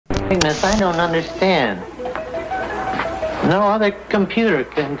happiness I don't understand. No other computer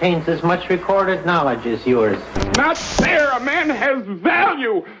contains as much recorded knowledge as yours. Not fair. A man has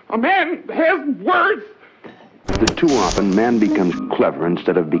value. A man has worth. Too often, man becomes clever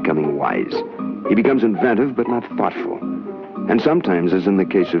instead of becoming wise. He becomes inventive but not thoughtful. And sometimes, as in the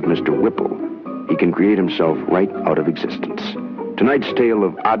case of Mr. Whipple, he can create himself right out of existence. Tonight's tale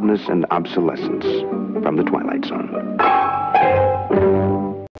of oddness and obsolescence from the Twilight Zone.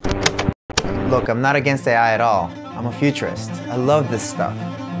 Look, I'm not against AI at all. I'm a futurist. I love this stuff.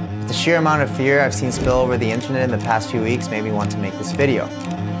 But the sheer amount of fear I've seen spill over the internet in the past few weeks made me want to make this video.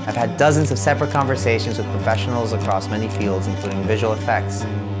 I've had dozens of separate conversations with professionals across many fields, including visual effects,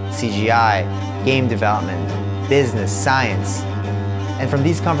 CGI, game development, business, science. And from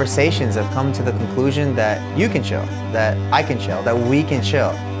these conversations, I've come to the conclusion that you can chill, that I can chill, that we can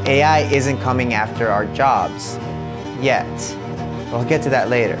chill. AI isn't coming after our jobs yet. But I'll get to that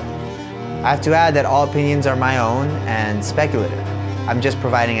later. I have to add that all opinions are my own and speculative. I'm just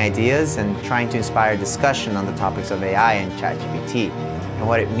providing ideas and trying to inspire discussion on the topics of AI and ChatGPT and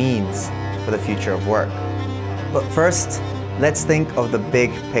what it means for the future of work. But first, let's think of the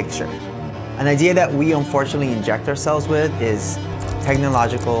big picture. An idea that we unfortunately inject ourselves with is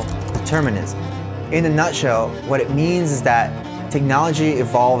technological determinism. In a nutshell, what it means is that technology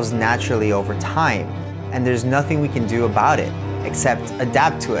evolves naturally over time, and there's nothing we can do about it except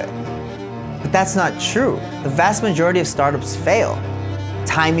adapt to it. But that's not true. The vast majority of startups fail.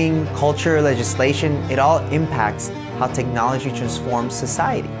 Timing, culture, legislation, it all impacts how technology transforms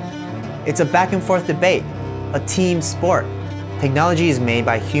society. It's a back and forth debate, a team sport. Technology is made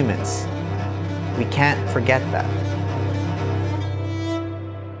by humans. We can't forget that.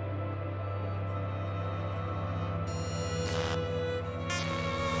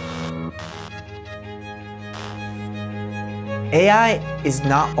 AI is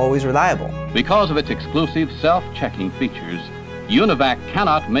not always reliable. Because of its exclusive self-checking features, UNIVAC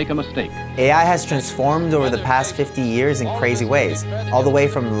cannot make a mistake. AI has transformed over the past 50 years in crazy ways, all the way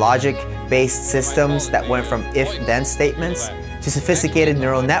from logic-based systems that went from if-then statements to sophisticated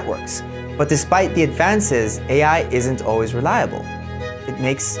neural networks. But despite the advances, AI isn't always reliable. It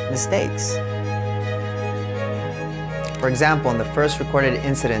makes mistakes. For example, in the first recorded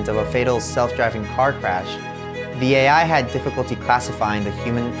incident of a fatal self-driving car crash, the AI had difficulty classifying the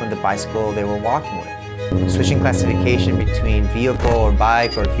human from the bicycle they were walking with. Switching classification between vehicle or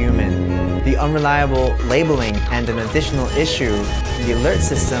bike or human, the unreliable labeling, and an additional issue in the alert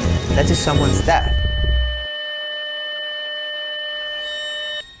system led to someone's death.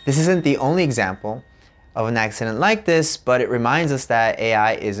 This isn't the only example of an accident like this, but it reminds us that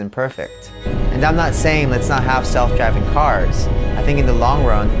AI isn't perfect. And I'm not saying let's not have self-driving cars. I think in the long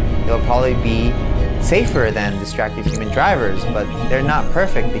run, they'll probably be safer than distracted human drivers, but they're not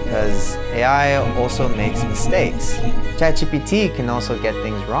perfect because AI also makes mistakes. ChatGPT can also get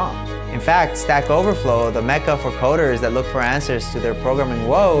things wrong. In fact, Stack Overflow, the mecca for coders that look for answers to their programming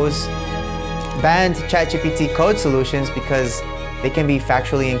woes, banned ChatGPT code solutions because they can be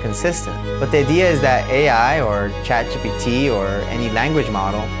factually inconsistent. But the idea is that AI or ChatGPT or any language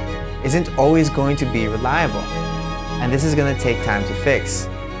model isn't always going to be reliable. And this is going to take time to fix.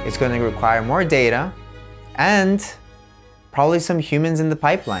 It's going to require more data and probably some humans in the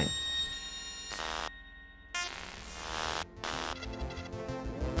pipeline.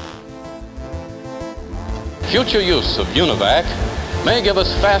 Future use of UNIVAC may give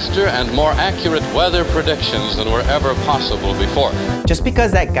us faster and more accurate weather predictions than were ever possible before. Just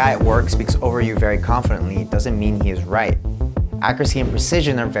because that guy at work speaks over you very confidently doesn't mean he is right. Accuracy and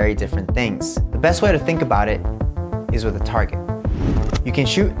precision are very different things. The best way to think about it is with a target. You can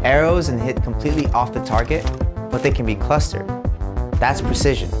shoot arrows and hit completely off the target, but they can be clustered. That's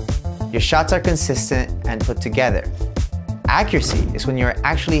precision. Your shots are consistent and put together. Accuracy is when you're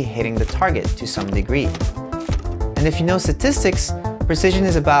actually hitting the target to some degree. And if you know statistics, precision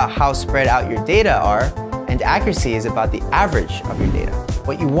is about how spread out your data are, and accuracy is about the average of your data.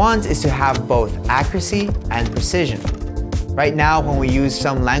 What you want is to have both accuracy and precision. Right now, when we use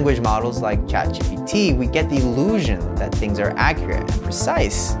some language models like ChatGPT, we get the illusion that things are accurate and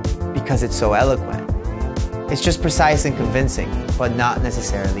precise because it's so eloquent. It's just precise and convincing, but not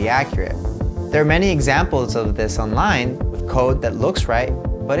necessarily accurate. There are many examples of this online with code that looks right,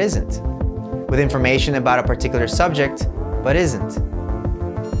 but isn't. With information about a particular subject, but isn't.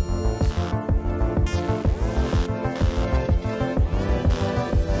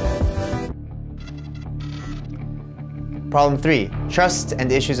 Problem 3, trust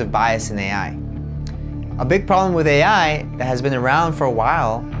and issues of bias in AI. A big problem with AI that has been around for a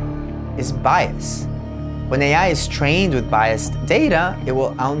while is bias. When AI is trained with biased data, it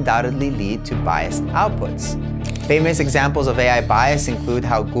will undoubtedly lead to biased outputs. Famous examples of AI bias include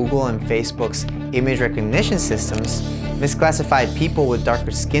how Google and Facebook's image recognition systems misclassified people with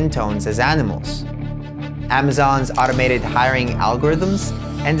darker skin tones as animals. Amazon's automated hiring algorithms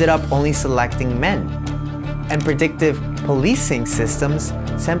ended up only selecting men. And predictive policing systems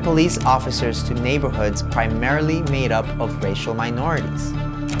sent police officers to neighborhoods primarily made up of racial minorities.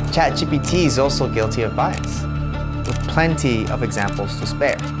 ChatGPT is also guilty of bias, with plenty of examples to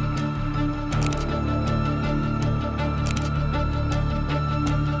spare.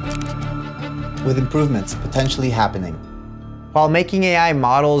 With improvements potentially happening. While making AI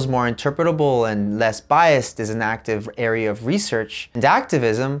models more interpretable and less biased is an active area of research and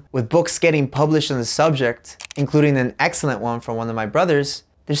activism, with books getting published on the subject, including an excellent one from one of my brothers,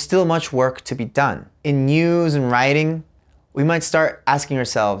 there's still much work to be done. In news and writing, we might start asking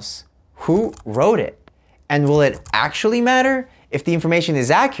ourselves, who wrote it? And will it actually matter if the information is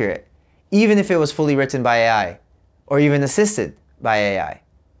accurate, even if it was fully written by AI, or even assisted by AI?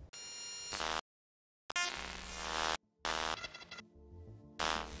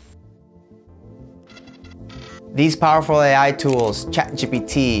 These powerful AI tools,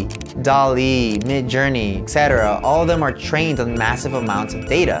 ChatGPT, DALL-E, MidJourney, etc., all of them are trained on massive amounts of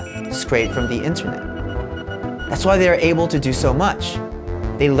data scraped from the internet. That's why they are able to do so much.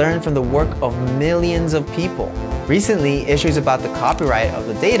 They learn from the work of millions of people. Recently, issues about the copyright of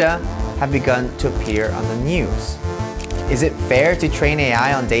the data have begun to appear on the news. Is it fair to train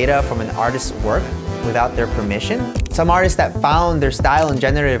AI on data from an artist's work without their permission? Some artists that found their style in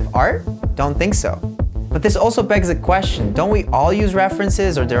generative art don't think so. But this also begs the question, don't we all use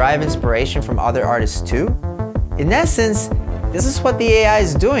references or derive inspiration from other artists too? In essence, this is what the AI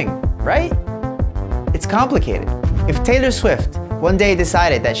is doing, right? It's complicated. If Taylor Swift one day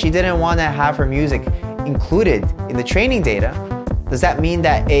decided that she didn't want to have her music included in the training data, does that mean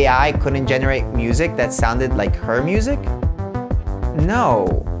that AI couldn't generate music that sounded like her music?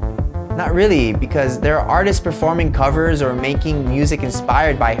 No. Not really, because there are artists performing covers or making music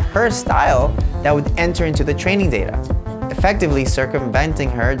inspired by her style that would enter into the training data, effectively circumventing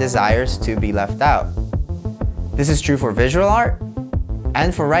her desires to be left out. This is true for visual art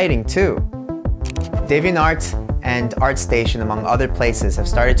and for writing too. DeviantArt and ArtStation, among other places, have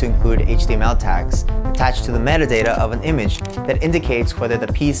started to include HTML tags attached to the metadata of an image that indicates whether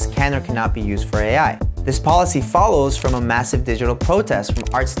the piece can or cannot be used for AI. This policy follows from a massive digital protest from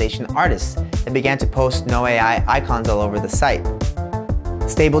ArtStation artists that began to post no AI icons all over the site.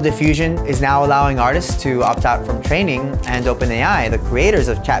 Stable Diffusion is now allowing artists to opt out from training, and OpenAI, the creators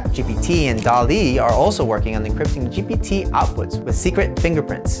of ChatGPT and DALL-E, are also working on encrypting GPT outputs with secret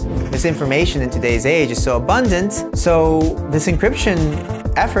fingerprints. Misinformation in today's age is so abundant, so this encryption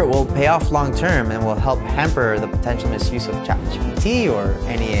effort will pay off long term and will help hamper the potential misuse of ChatGPT or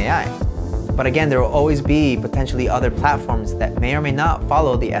any AI. But again, there will always be potentially other platforms that may or may not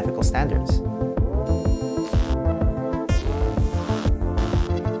follow the ethical standards.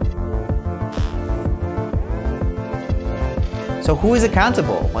 So who is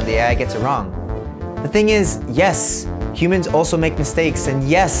accountable when the AI gets it wrong? The thing is, yes, humans also make mistakes, and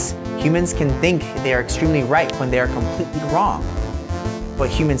yes, humans can think they are extremely right when they are completely wrong. But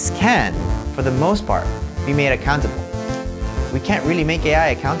humans can, for the most part, be made accountable. We can't really make AI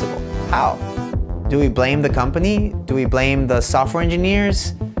accountable. How? Do we blame the company? Do we blame the software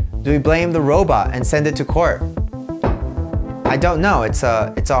engineers? Do we blame the robot and send it to court? I don't know. It's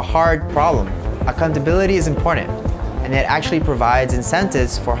a hard problem. Accountability is important, and it actually provides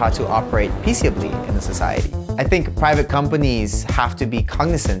incentives for how to operate peaceably in a society. I think private companies have to be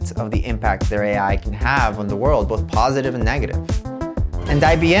cognizant of the impact their AI can have on the world, both positive and negative. And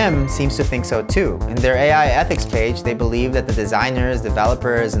IBM seems to think so too. In their AI ethics page, they believe that the designers,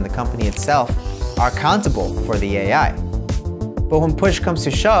 developers, and the company itself are accountable for the AI. But when push comes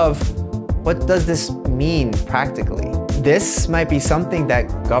to shove, what does this mean practically? This might be something that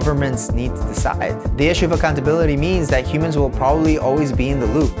governments need to decide. The issue of accountability means that humans will probably always be in the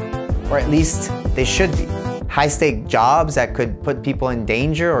loop, or at least they should be. High-stake jobs that could put people in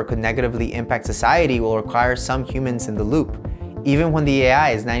danger or could negatively impact society will require some humans in the loop, even when the AI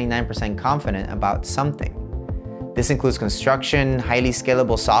is 99% confident about something. This includes construction, highly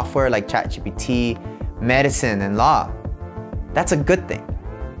scalable software like ChatGPT, medicine, and law. That's a good thing.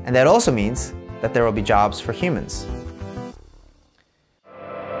 And that also means that there will be jobs for humans.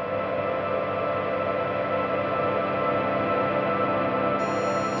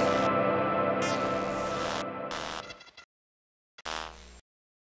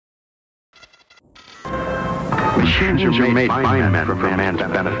 Machines are made by men for man's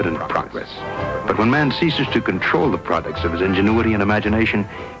benefit and progress. But when man ceases to control the products of his ingenuity and imagination,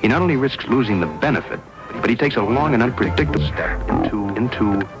 he not only risks losing the benefit, but he takes a long and unpredictable step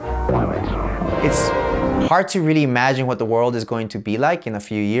into twilight zone. It's hard to really imagine what the world is going to be like in a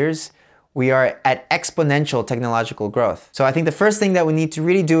few years. We are at exponential technological growth. So I think the first thing that we need to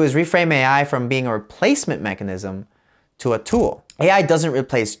really do is reframe AI from being a replacement mechanism to a tool. AI doesn't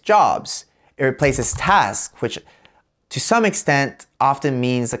replace jobs, it replaces tasks, which to some extent often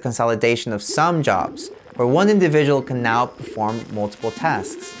means the consolidation of some jobs, where one individual can now perform multiple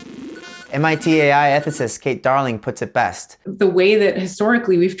tasks. MIT AI ethicist Kate Darling puts it best. The way that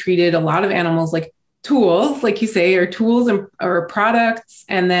historically we've treated a lot of animals like tools, like you say, or tools or products,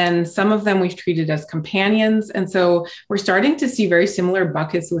 and then some of them we've treated as companions. And so we're starting to see very similar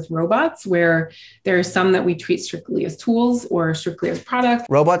buckets with robots, where there are some that we treat strictly as tools or strictly as products.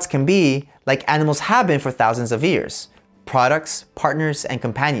 Robots can be, like animals have been for thousands of years, products, partners, and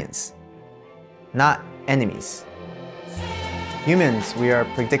companions, not enemies. Humans, we are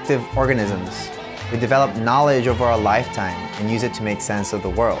predictive organisms. We develop knowledge over our lifetime and use it to make sense of the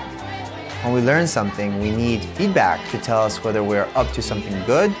world. When we learn something, we need feedback to tell us whether we're up to something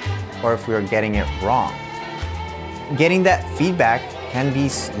good or if we are getting it wrong. Getting that feedback can be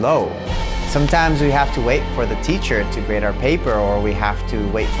slow. Sometimes we have to wait for the teacher to grade our paper, or we have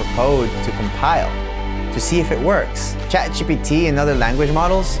to wait for code to compile to see if it works. ChatGPT and other language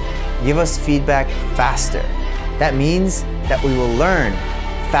models give us feedback faster. That means that we will learn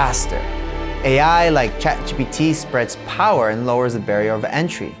faster. AI like ChatGPT spreads power and lowers the barrier of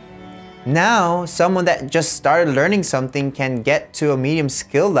entry. Now, someone that just started learning something can get to a medium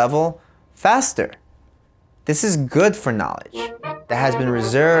skill level faster. This is good for knowledge that has been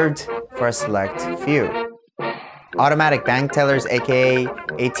reserved for a select few. Automatic bank tellers, aka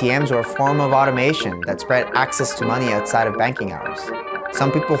ATMs, were a form of automation that spread access to money outside of banking hours.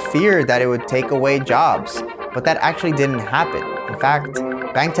 Some people feared that it would take away jobs, but that actually didn't happen. In fact,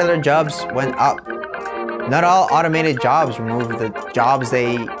 bank teller jobs went up. Not all automated jobs remove the jobs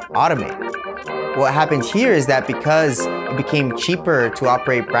they automate. What happened here is that because it became cheaper to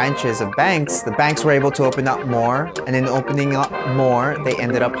operate branches of banks, the banks were able to open up more, and in opening up more, they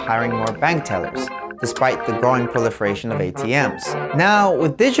ended up hiring more bank tellers, despite the growing proliferation of ATMs. Now,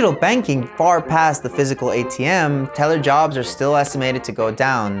 with digital banking far past the physical ATM, teller jobs are still estimated to go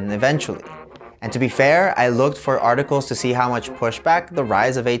down eventually. And to be fair, I looked for articles to see how much pushback the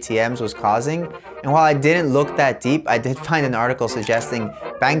rise of ATMs was causing, and while I didn't look that deep, I did find an article suggesting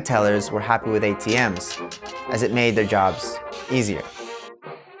bank tellers were happy with ATMs, as it made their jobs easier.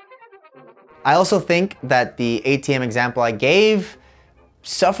 I also think that the ATM example I gave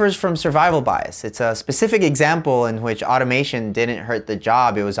suffers from survival bias. It's a specific example in which automation didn't hurt the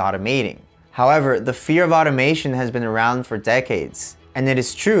job it was automating. However, the fear of automation has been around for decades. And it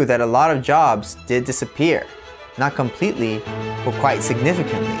is true that a lot of jobs did disappear. Not completely, but quite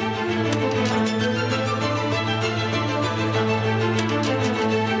significantly.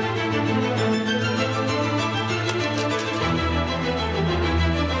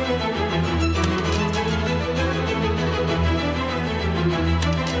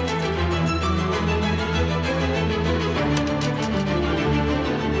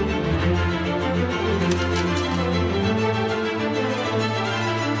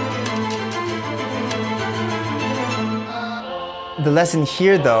 The lesson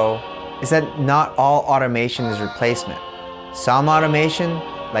here, though, is that not all automation is replacement. Some automation,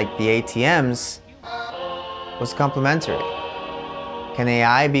 like the ATMs, was complementary. Can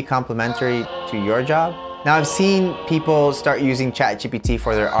AI be complementary to your job? Now, I've seen people start using ChatGPT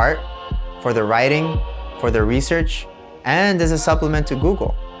for their art, for their writing, for their research, and as a supplement to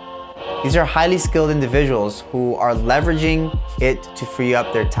Google. These are highly skilled individuals who are leveraging it to free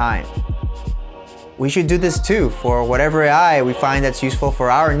up their time. We should do this too for whatever AI we find that's useful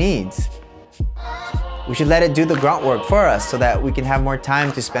for our needs. We should let it do the grunt work for us so that we can have more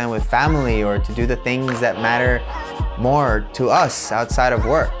time to spend with family or to do the things that matter more to us outside of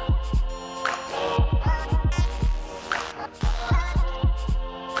work.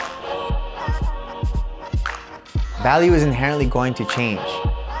 Value is inherently going to change.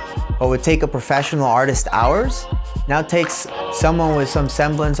 What would take a professional artist hours now takes someone with some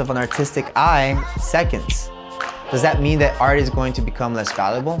semblance of an artistic eye seconds. Does that mean that art is going to become less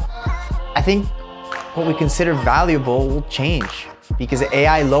valuable? I think what we consider valuable will change. Because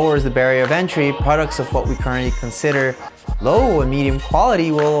AI lowers the barrier of entry, products of what we currently consider low and medium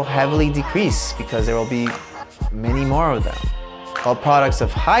quality will heavily decrease because there will be many more of them, while products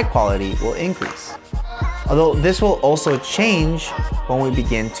of high quality will increase. Although this will also change when we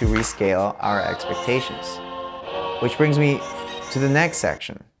begin to rescale our expectations. Which brings me to the next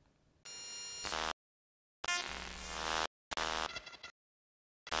section.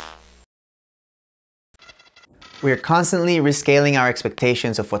 We are constantly rescaling our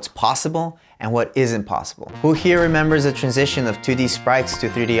expectations of what's possible and what isn't possible. Who here remembers the transition of 2D sprites to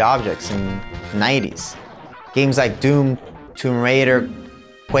 3D objects in the 90s? Games like Doom, Tomb Raider,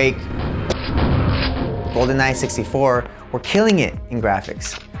 Quake, GoldenEye 64 were killing it in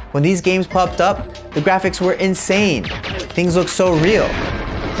graphics. When these games popped up, the graphics were insane. Things looked so real.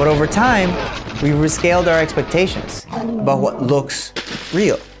 But over time, we rescaled our expectations about what looks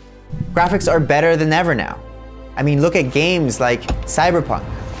real. Graphics are better than ever now. I mean, look at games like Cyberpunk.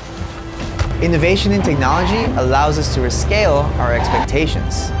 Innovation in technology allows us to rescale our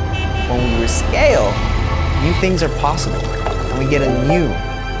expectations. When we rescale, new things are possible, and we get a new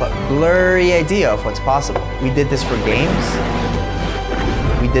but blurry idea of what's possible. We did this for games.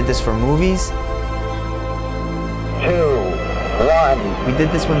 We did this for movies. 2, 1. We did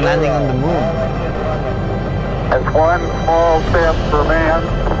this when landing on the moon. It's one small step for man,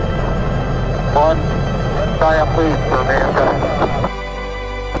 one giant leap for mankind.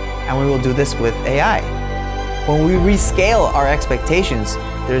 And we will do this with AI. When we rescale our expectations,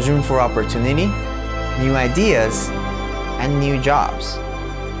 there's room for opportunity, new ideas, and new jobs.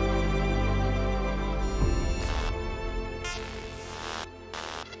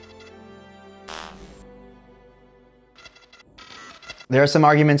 There are some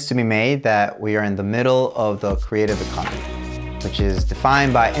arguments to be made that we are in the middle of the creative economy, which is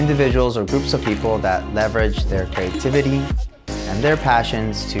defined by individuals or groups of people that leverage their creativity and their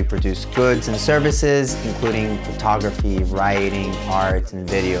passions to produce goods and services, including photography, writing, art, and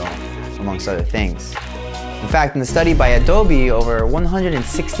video, amongst other things. In fact, in the study by Adobe, over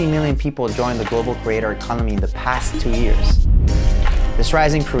 160 million people joined the global creator economy in the past 2 years. This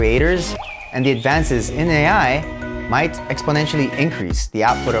rise in creators and the advances in AI might exponentially increase the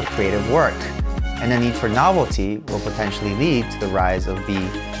output of creative work, and the need for novelty will potentially lead to the rise of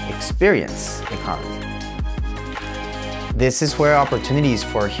the experience economy. This is where opportunities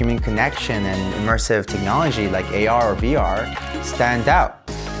for human connection and immersive technology like AR or VR stand out,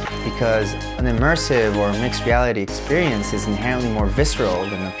 because an immersive or mixed reality experience is inherently more visceral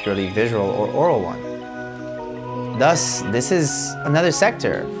than a purely visual or oral one. Thus, this is another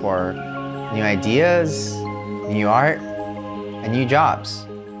sector for new ideas, new art, and new jobs.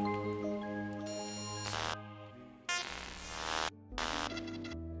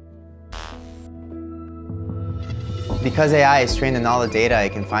 Because AI is trained on all the data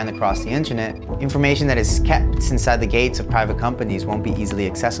it can find across the internet, information that is kept inside the gates of private companies won't be easily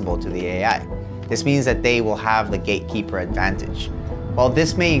accessible to the AI. This means that they will have the gatekeeper advantage. While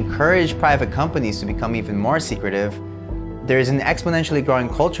this may encourage private companies to become even more secretive, there is an exponentially growing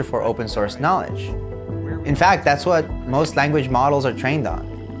culture for open source knowledge. In fact, that's what most language models are trained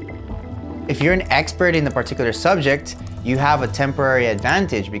on. If you're an expert in a particular subject, you have a temporary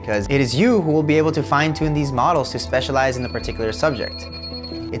advantage because it is you who will be able to fine-tune these models to specialize in a particular subject.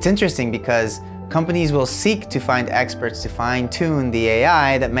 It's interesting because companies will seek to find experts to fine-tune the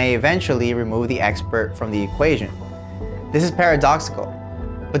AI that may eventually remove the expert from the equation. This is paradoxical,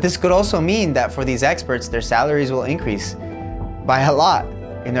 but this could also mean that for these experts, their salaries will increase by a lot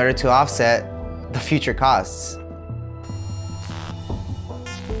in order to offset the future costs.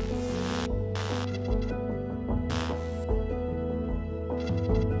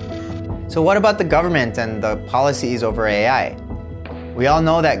 So what about the government and the policies over AI? We all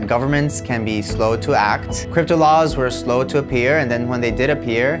know that governments can be slow to act. Crypto laws were slow to appear, and then when they did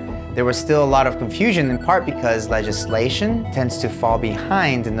appear, there was still a lot of confusion, in part because legislation tends to fall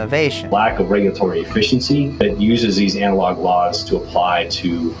behind innovation. Lack of regulatory efficiency that uses these analog laws to apply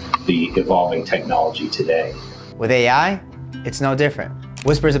to the evolving technology today. With AI, it's no different.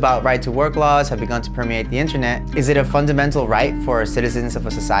 Whispers about right-to-work laws have begun to permeate the internet. Is it a fundamental right for citizens of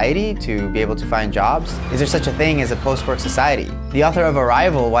a society to be able to find jobs? Is there such a thing as a post-work society? The author of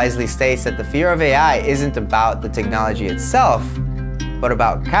Arrival wisely states that the fear of AI isn't about the technology itself, but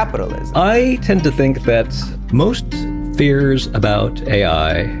about capitalism. I tend to think that most fears about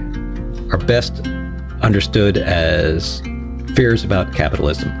AI are best understood as fears about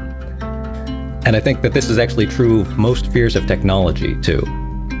capitalism. And I think that this is actually true of most fears of technology, too.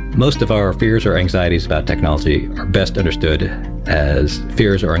 Most of our fears or anxieties about technology are best understood as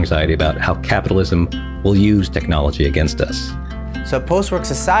fears or anxiety about how capitalism will use technology against us. So a post-work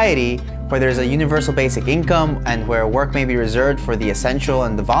society where there's a universal basic income and where work may be reserved for the essential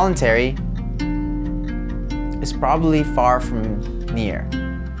and the voluntary is probably far from near.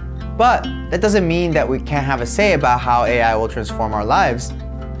 But that doesn't mean that we can't have a say about how AI will transform our lives.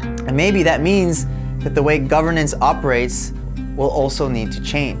 And maybe that means that the way governance operates will also need to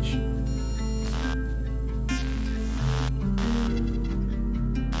change.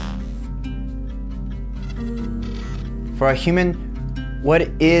 For a human, what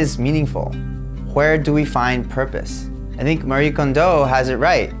is meaningful? Where do we find purpose? I think Marie Kondo has it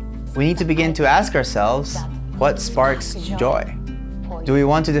right. We need to begin to ask ourselves, what sparks joy? Do we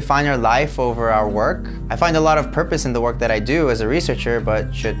want to define our life over our work? I find a lot of purpose in the work that I do as a researcher,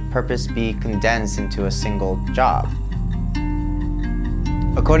 but should purpose be condensed into a single job?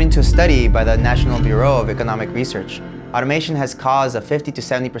 According to a study by the National Bureau of Economic Research, automation has caused a 50 to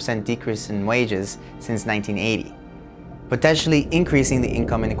 70% decrease in wages since 1980, potentially increasing the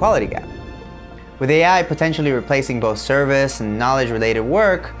income inequality gap. With AI potentially replacing both service and knowledge-related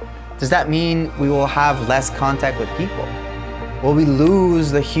work, does that mean we will have less contact with people? Will we lose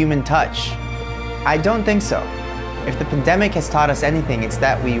the human touch? I don't think so. If the pandemic has taught us anything, it's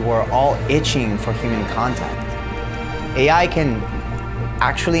that we were all itching for human contact. AI can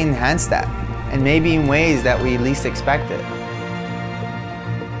actually enhance that, and maybe in ways that we least expected.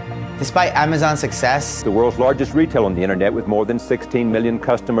 Despite Amazon's success, the world's largest retailer on the internet with more than 16 million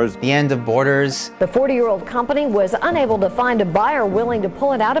customers, the end of borders, the 40-year-old company was unable to find a buyer willing to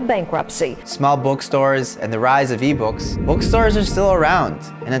pull it out of bankruptcy. Small bookstores and the rise of ebooks, bookstores are still around.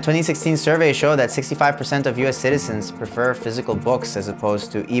 And a 2016 survey showed that 65% of US citizens prefer physical books as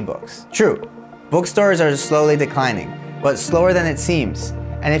opposed to ebooks. True, bookstores are slowly declining, but slower than it seems.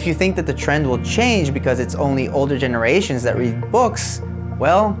 And if you think that the trend will change because it's only older generations that read books,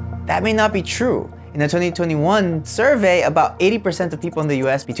 well, that may not be true. In a 2021 survey, about 80% of people in the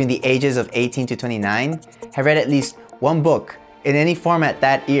US between the ages of 18 to 29 have read at least one book in any format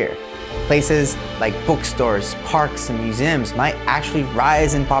that year. Places like bookstores, parks, and museums might actually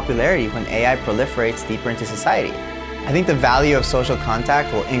rise in popularity when AI proliferates deeper into society. I think the value of social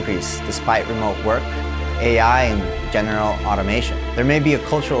contact will increase despite remote work, AI, and general automation. There may be a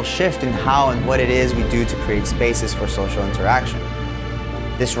cultural shift in how and what it is we do to create spaces for social interaction.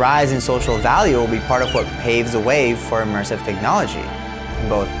 This rise in social value will be part of what paves the way for immersive technology in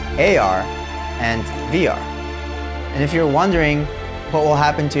both AR and VR. And if you're wondering what will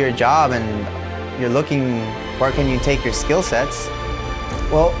happen to your job and you're looking where can you take your skill sets,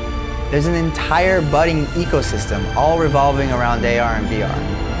 well, there's an entire budding ecosystem all revolving around AR and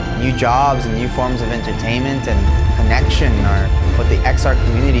VR. New jobs and new forms of entertainment and connection are what the XR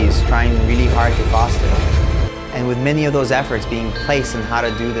community is trying really hard to foster. And with many of those efforts being placed on how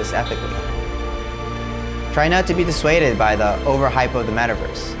to do this ethically. Try not to be dissuaded by the overhype of the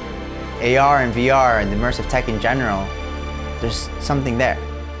metaverse. AR and VR and immersive tech in general, there's something there.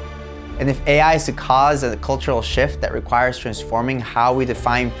 And if AI is to cause a cultural shift that requires transforming how we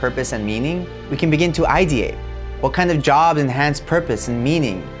define purpose and meaning, we can begin to ideate. What kind of jobs enhance purpose and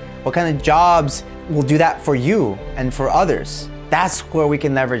meaning? What kind of jobs will do that for you and for others? That's where we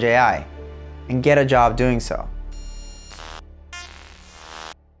can leverage AI and get a job doing so.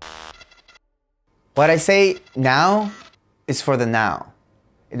 What I say now is for the now.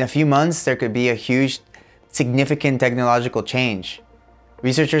 In a few months, there could be a huge, significant technological change.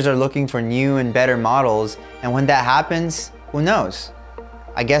 Researchers are looking for new and better models, and when that happens, who knows?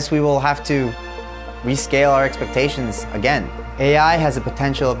 I guess we will have to rescale our expectations again. AI has the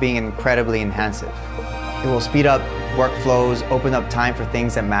potential of being incredibly enhancive. It will speed up workflows, open up time for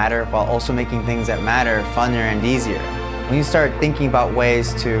things that matter, while also making things that matter funner and easier. When you start thinking about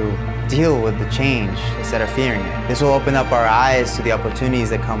ways to deal with the change instead of fearing it, this will open up our eyes to the opportunities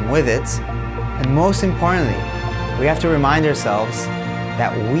that come with it. And most importantly, we have to remind ourselves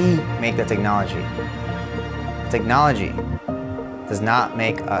that we make the technology. Technology does not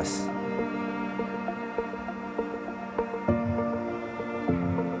make us.